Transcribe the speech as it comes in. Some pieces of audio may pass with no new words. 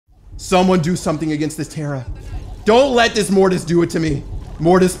Someone do something against this Tara. Don't let this Mortis do it to me.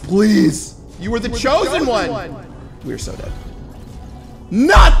 Mortis, please. You were the chosen one. We're so dead.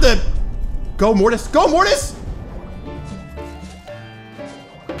 Not the... Go, Mortis. Go, Mortis.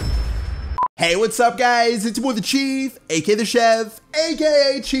 Hey, what's up, guys? It's more the Chief, aka the Chef,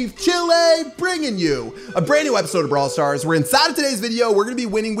 aka Chief Chile, bringing you a brand new episode of Brawl Stars, where inside of today's video, we're gonna be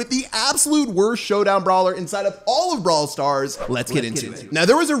winning with the absolute worst Showdown Brawler inside of all of Brawl Stars. Let's get into it. Now,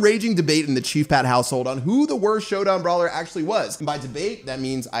 there was a raging debate in the Chief Pat household on who the worst Showdown Brawler actually was. And by debate, that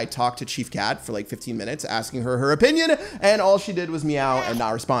means I talked to Chief Cat for like 15 minutes, asking her her opinion, and all she did was meow and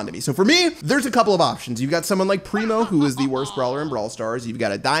not respond to me. So for me, there's a couple of options. You've got someone like Primo, who is the worst brawler in Brawl Stars. You've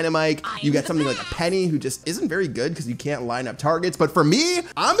got a Dynamite. You've got something like a Penny, who just isn't very good because you can't line up targets. But for me,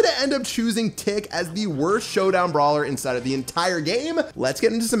 I'm gonna end up choosing Tick as the worst Showdown Brawler inside of the entire game. Let's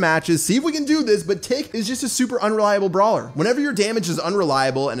get into some matches, see if we can do this. But Tick is just a super unreliable brawler. Whenever your damage is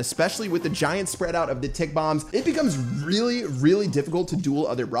unreliable, and especially with the giant spread out of the Tick bombs, it becomes really, really difficult to duel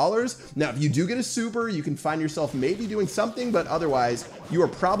other brawlers. Now, if you do get a super, you can find yourself maybe doing something, but otherwise, you are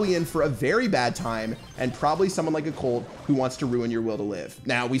probably in for a very bad time, and probably someone like a Colt who wants to ruin your will to live.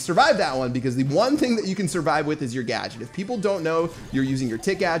 Now, we survived that one because the one thing that you can survive with is your gadget. If people don't know you're using your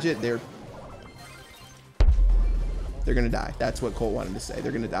Tick gadget, they're gonna die. That's what Colt wanted to say.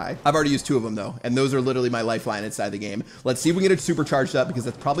 They're gonna die. I've already used 2 of them though, and those are literally my lifeline inside the game. Let's see if we can get it supercharged up, because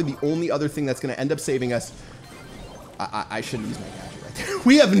that's probably the only other thing that's gonna end up saving us. I shouldn't use my gadget right there.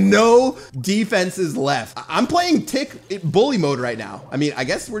 We have no defenses left. I'm playing Tick bully mode right now. I mean, I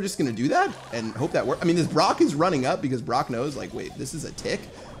guess we're just gonna do that and hope that works. I mean, this Brock is running up because Brock knows, like, wait, this is a Tick?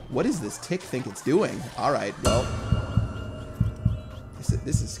 What does this Tick think it's doing? All right, well,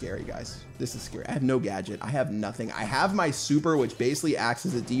 this is scary, guys. This is scary. I have no gadget. I have nothing. I have my super, which basically acts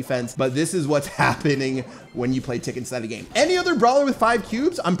as a defense, but this is what's happening when you play Tick inside the game. Any other brawler with 5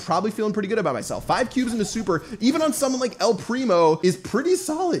 cubes, I'm probably feeling pretty good about myself. 5 cubes in a super, even on someone like El Primo, is pretty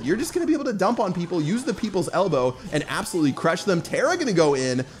solid. You're just gonna be able to dump on people, use the people's elbow, and absolutely crush them. Tara gonna go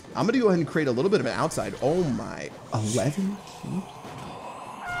in. I'm gonna go ahead and create a little bit of an outside. Oh my, 11 cubes?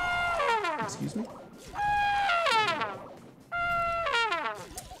 Excuse me?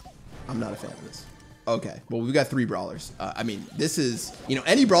 I'm not a fan of this. Okay, well, we've got 3 brawlers. I mean, this is, you know,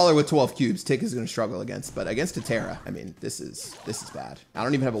 any brawler with 12 cubes, Tick is gonna struggle against, but against a Tara, I mean, this is bad. I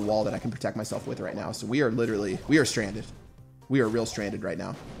don't even have a wall that I can protect myself with right now, so we are stranded. We are real stranded right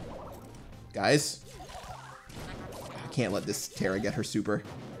now. Guys, I can't let this Tara get her super.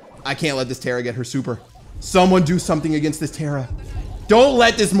 I can't let this Tara get her super. Someone do something against this Tara. Don't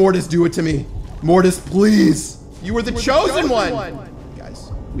let this Mortis do it to me. Mortis, please. You were the chosen one.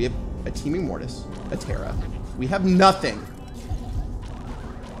 Guys, we have a teaming Mortis, a Tara. We have nothing.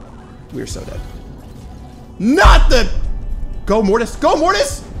 We're so dead. Not the... Go, Mortis. Go,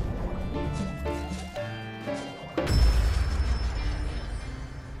 Mortis.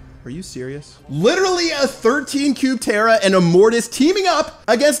 Are you serious? Literally a 13 cube Tara and a Mortis teaming up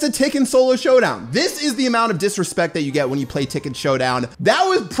against a Tick and solo showdown. This is the amount of disrespect that you get when you play Tick and Showdown. That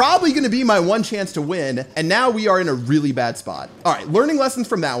was probably gonna be my one chance to win, and now we are in a really bad spot. All right, learning lessons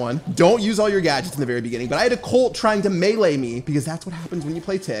from that one. Don't use all your gadgets in the very beginning, but I had a Colt trying to melee me, because that's what happens when you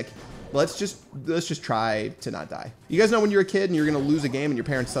play Tick. Let's just try to not die. You guys know when you're a kid and you're gonna lose a game and your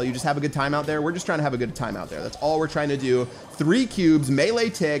parents tell you just have a good time out there? We're just trying to have a good time out there. That's all we're trying to do. 3 cubes, melee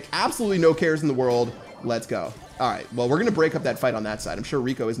Tick, absolutely no cares in the world. Let's go. All right, well, we're gonna break up that fight on that side. I'm sure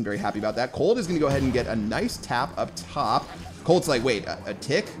Rico isn't very happy about that. Colt is gonna go ahead and get a nice tap up top. Colt's like, wait, a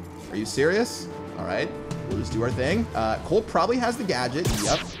Tick? Are you serious? All right, we'll just do our thing. Colt probably has the gadget.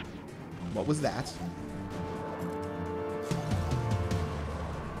 Yep. What was that?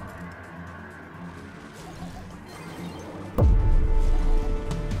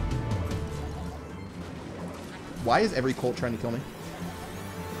 Why is every Colt trying to kill me?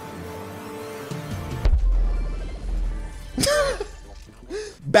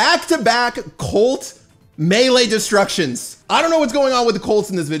 Back-to-back Colt melee destructions. I don't know what's going on with the Colts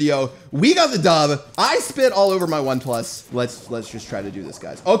in this video. We got the dub. I spit all over my 1+. Let's just try to do this,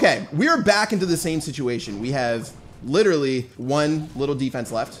 guys. Okay, we are back into the same situation. We have literally 1 little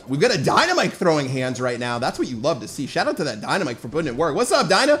defense left. We've got a Dynamite throwing hands right now. That's what you love to see. Shout out to that Dynamite for putting in work. What's up,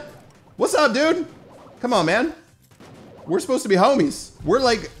 Dyna? What's up, dude? Come on, man. We're supposed to be homies. We're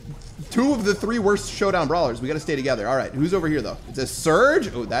like 2 of the 3 worst Showdown Brawlers. We got to stay together. All right, who's over here, though? It's a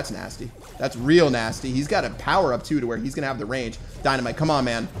Surge. Oh, that's nasty. That's real nasty. He's got a power up, too, to where he's going to have the range. Dynamite, come on,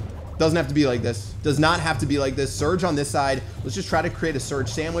 man. Doesn't have to be like this. Does not have to be like this. Surge on this side. Let's just try to create a Surge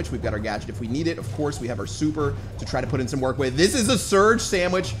sandwich. We've got our gadget if we need it. Of course, we have our super to try to put in some work with. This is a Surge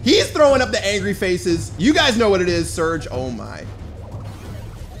sandwich. He's throwing up the angry faces. You guys know what it is, Surge. Oh, my.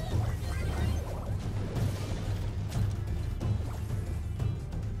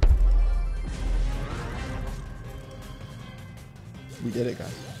 We did it,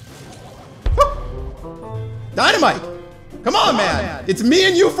 guys. Dynamite! Come on, man! It's me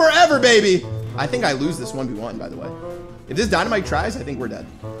and you forever, baby! I think I lose this 1v1, by the way. If this Dynamite tries, I think we're dead.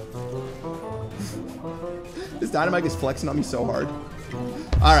 This Dynamite is flexing on me so hard.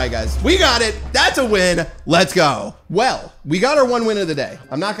 All right, guys, we got it. That's a win. Let's go. Well, we got our one win of the day.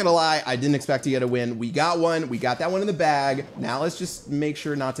 I'm not gonna lie, I didn't expect to get a win. We got one. We got that one in the bag. Now let's just make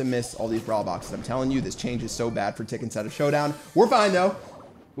sure not to miss all these Brawl boxes. I'm telling you, this change is so bad for Tick inside of Showdown. We're fine, though.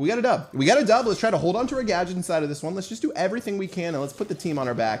 We got a dub. We got a dub. Let's try to hold on to our gadget inside of this one. Let's just do everything we can, and let's put the team on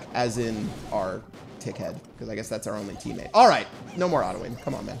our back, as in our Tick head, because I guess that's our only teammate. All right, no more autoing.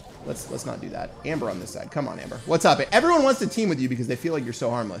 Come on, man. Let's not do that. Amber on this side. Come on, Amber. What's up? Everyone wants to team with you because they feel like you're so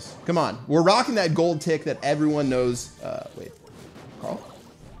harmless. Come on. We're rocking that gold Tick that everyone knows. Wait. Carl?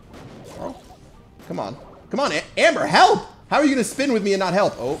 Carl? Come on. Come on, Amber, help! How are you going to spin with me and not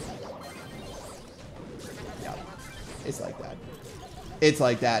help? Oh. Yeah. It's like that. It's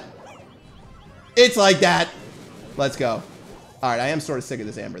like that. It's like that. Let's go. All right, I am sort of sick of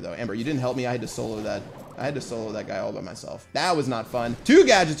this Amber, though. Amber, you didn't help me. I had to solo that. I had to solo that guy all by myself. That was not fun. 2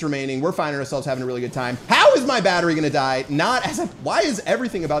 gadgets remaining. We're finding ourselves having a really good time. How is my battery gonna die? Not as why is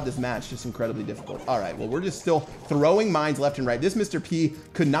everything about this match just incredibly difficult? All right, well, we're just still throwing mines left and right. This Mr. P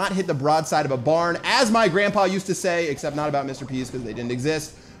could not hit the broadside of a barn, as my grandpa used to say, except not about Mr. P's because they didn't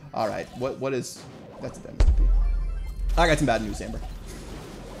exist. All right, what is, that's a dead Mr. P. I got some bad news, Amber.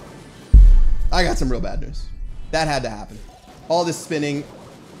 I got some real bad news. That had to happen. All this spinning,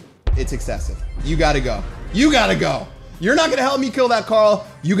 it's excessive. You gotta go. You gotta go. You're not gonna help me kill that Carl.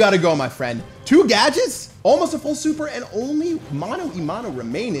 You gotta go, my friend. 2 gadgets, almost a full super, and only mono Imano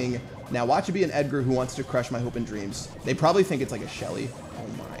remaining. Now watch it be an Edgar who wants to crush my hope and dreams. They probably think it's like a Shelly. Oh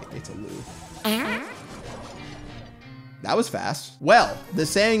my, it's a Lou. That was fast. Well, the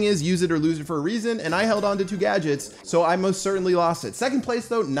saying is use it or lose it for a reason, and I held on to 2 gadgets, so I most certainly lost it. Second place,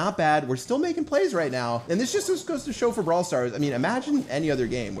 though, not bad. We're still making plays right now, and this just goes to show for Brawl Stars. I mean, imagine any other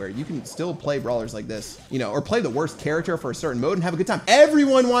game where you can still play brawlers like this, you know, or play the worst character for a certain mode and have a good time.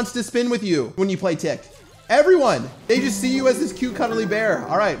 Everyone wants to spin with you when you play Tick. Everyone. They just see you as this cute, cuddly bear.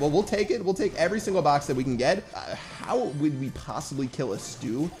 All right, well, we'll take it. We'll take every single box that we can get. How would we possibly kill a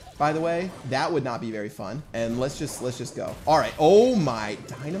Stu, by the way? That would not be very fun. And let's just go. All right. Oh, my.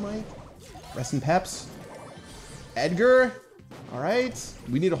 Dynamite. Rest in peps. Edgar. All right.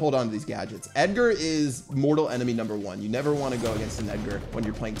 We need to hold on to these gadgets. Edgar is mortal enemy #1. You never want to go against an Edgar when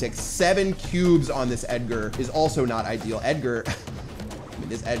you're playing Tick. 7 cubes on this Edgar is also not ideal. Edgar... I mean,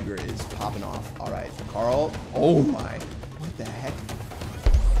 this Edgar is popping off. All right, Carl. Oh my, what the heck?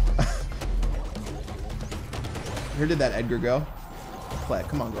 Where did that Edgar go? Play,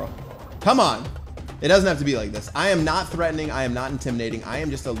 come on, girl. Come on. It doesn't have to be like this. I am not threatening. I am not intimidating. I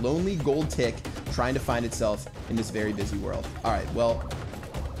am just a lonely gold Tick trying to find itself in this very busy world. All right, well.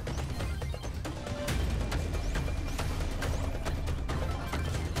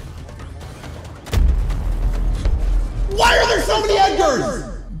 Why are there so many Edgars?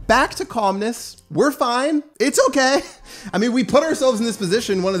 Back to calmness. We're fine. It's okay. I mean, we put ourselves in this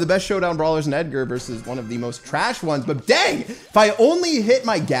position, one of the best Showdown Brawlers in Edgar versus one of the most trash ones, but dang, if I only hit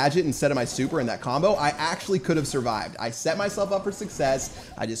my gadget instead of my super in that combo, I actually could have survived. I set myself up for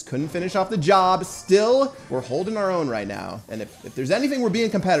success. I just couldn't finish off the job. Still, we're holding our own right now. And if there's anything, we're being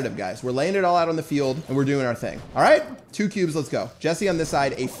competitive, guys. We're laying it all out on the field and we're doing our thing. All right, 2 cubes, let's go. Jesse on this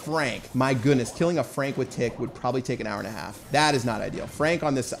side, a Frank. My goodness, killing a Frank with Tick would probably take an hour and a half. That is not ideal. Frank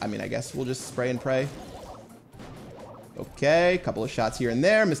on this, I mean, I guess we'll just spray and pray. Okay, a couple of shots here and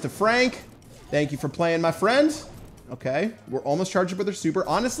there. Mr. Frank, thank you for playing, my friend. Okay, we're almost charged up with our super.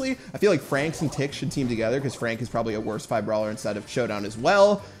 Honestly, I feel like Franks and Tick should team together because Frank is probably a worse 5 brawler inside of Showdown as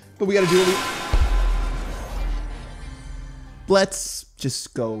well. But we got to do it. Let's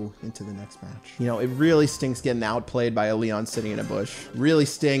just go into the next match. You know, it really stinks getting outplayed by a Leon sitting in a bush. Really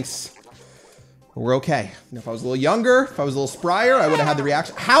stinks. But we're okay. You know, if I was a little younger, if I was a little sprier, I would have had the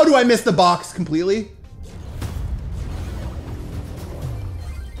reaction. How do I miss the box completely?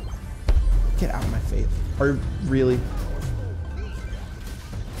 Get out of my face. Or really?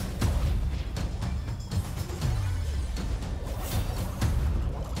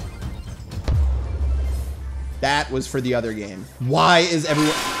 That was for the other game. Why is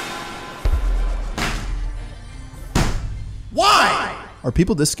everyone... Why? Are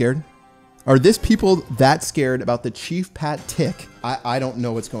people this scared? Are this people that scared about the Chief Pat Tick? I don't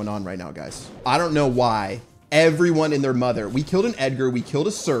know what's going on right now, guys. I don't know why everyone and their mother... We killed an Edgar, we killed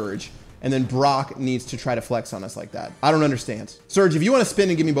a Surge, and then Brock needs to try to flex on us like that. I don't understand. Surge, if you want to spin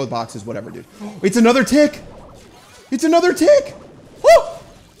and give me both boxes, whatever, dude. It's another Tick. It's another Tick. Woo!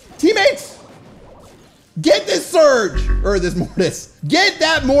 Teammates. Get this Surge! Or this Mortis. Get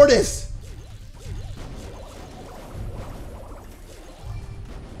that Mortis!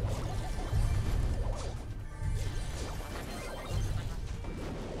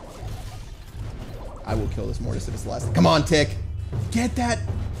 I will kill this Mortis if it's the last. Come on, Tick. Get that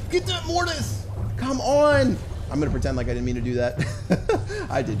Mortis. Come on. I'm gonna pretend like I didn't mean to do that.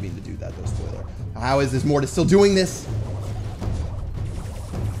 I did mean to do that though, spoiler. How is this Mortis still doing this?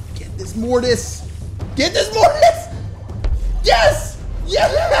 Get this Mortis. Get this Mortis. Yes.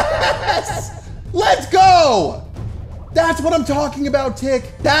 Yes. Let's go. That's what I'm talking about,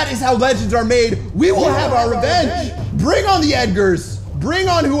 Tick. That is how legends are made. We will have our revenge. Bring on the Edgars. Bring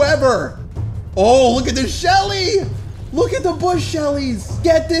on whoever. Oh, look at this Shelly. Look at the bush Shellys.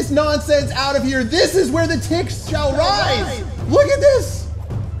 Get this nonsense out of here. This is where the ticks shall rise. Look at this.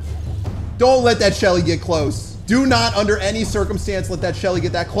 Don't let that Shelly get close. Do not, under any circumstance, let that Shelly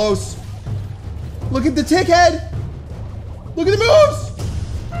get that close. Look at the tick head. Look at the moves.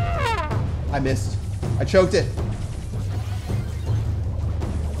 I missed. I choked it.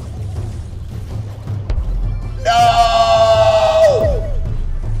 No!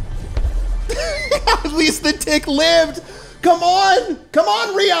 At least the tick lived. Come on. Come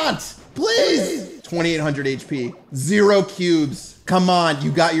on, Riant. Please. 2,800 HP. 0 cubes. Come on.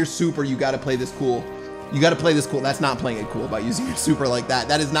 You got your super. You got to play this cool. You got to play this cool. That's not playing it cool by using your super like that.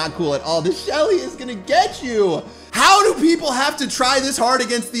 That is not cool at all. This Shelly is going to get you. How do people have to try this hard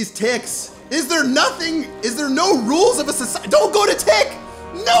against these ticks? Is there nothing? Is there no rules of a society? Don't go to tick.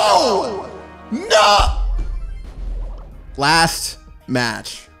 No. No. Last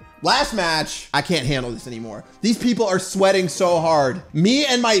match. Last match, I can't handle this anymore. These people are sweating so hard. Me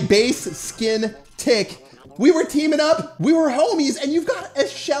and my base skin tick, we were teaming up, we were homies, and you've got a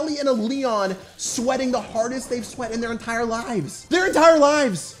Shelly and a Leon sweating the hardest they've sweat in their entire lives. Their entire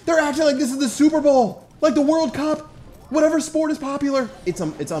lives. They're acting like this is the Super Bowl, like the World Cup, whatever sport is popular. It's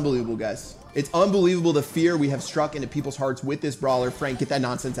unbelievable, guys. It's unbelievable the fear we have struck into people's hearts with this brawler. Frank, get that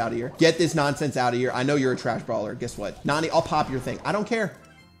nonsense out of here. Get this nonsense out of here. I know you're a trash brawler. Guess what? Nani, I'll pop your thing. I don't care.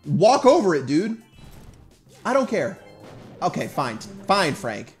 Walk over it, dude. I don't care. Okay, fine. Fine,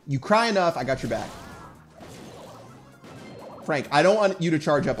 Frank. You cry enough. I got your back. Frank, I don't want you to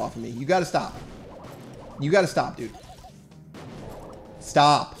charge up off of me. You got to stop. You got to stop, dude.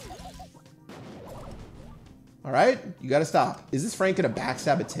 Stop. All right? You got to stop. Is this Frank going to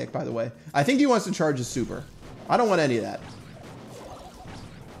backstab a tick, by the way? I think he wants to charge his super. I don't want any of that.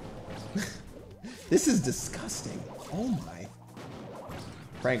 This is disgusting. Oh, my.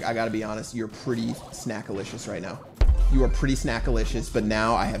 Frank, I gotta be honest, you're pretty snackalicious right now. You are pretty snackalicious, but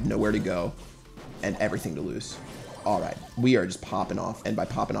now I have nowhere to go and everything to lose. All right, we are just popping off. And by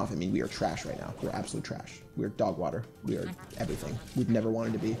popping off, I mean we are trash right now. We're absolute trash. We are dog water. We are everything we've never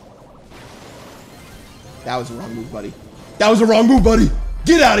wanted to be. That was a wrong move, buddy. That was a wrong move, buddy.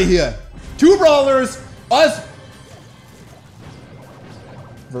 Get out of here. 2 brawlers, us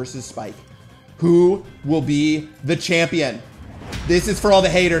versus Spike. Who will be the champion? This is for all the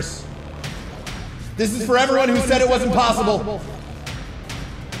haters. This is for everyone who said it wasn't possible.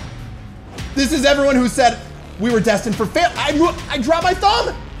 This is everyone who said we were destined for fail. I dropped my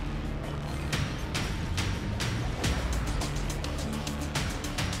thumb.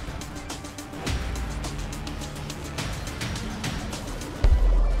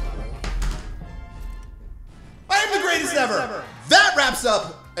 I am the greatest ever. That wraps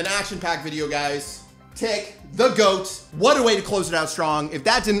up an action-packed video, guys. Tick, the GOAT. What a way to close it out strong. If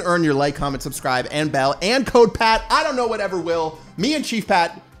that didn't earn your like, comment, subscribe, and bell, and code Pat, I don't know whatever will. Me and Chief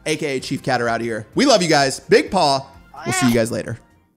Pat, aka Chief Cat, are out of here. We love you guys. Big paw. We'll see you guys later.